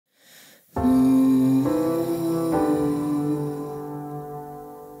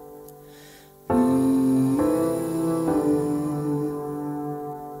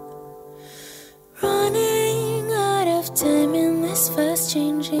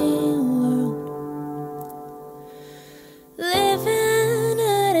world. Living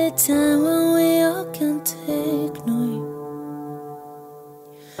at a time when we all can't ignore.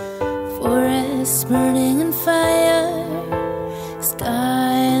 Forests burning in fire,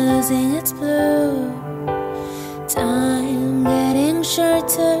 sky losing its blue. Time getting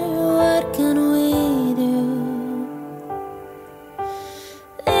shorter, what can we do?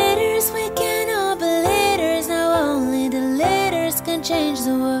 Leaders, we can all be leaders. Now only the leaders can change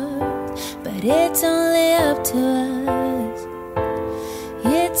the world, but it's only up to us.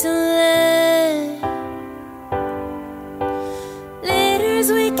 It's only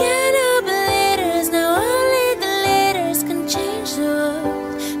leaders, we can all be leaders. Now only the leaders can change the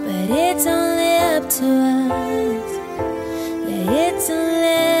world, but it's only up to us. Yeah, it's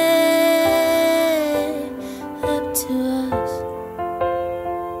only up to us.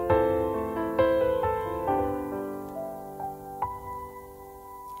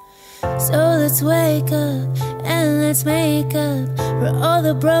 So let's wake up and let's make up for all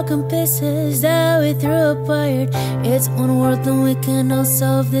the broken pieces that we threw apart. It's one world and we can all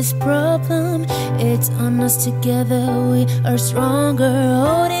solve this problem. It's on us together, we are stronger.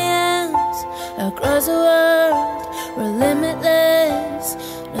 Holding hands across the world, we're limitless.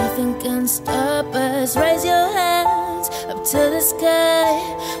 Nothing can stop us. Raise your hands up to the sky.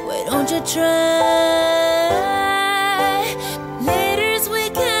 Why don't you try? Leaders, we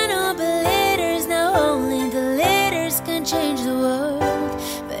can all be leaders. Now only the leaders can change the world,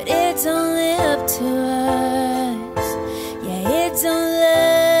 but it's only up to us. Yeah, it's only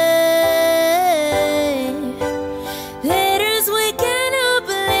leaders, we can all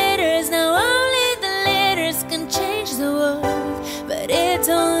be leaders. Now only the leaders can change the world, but it's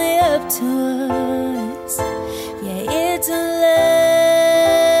only up to us.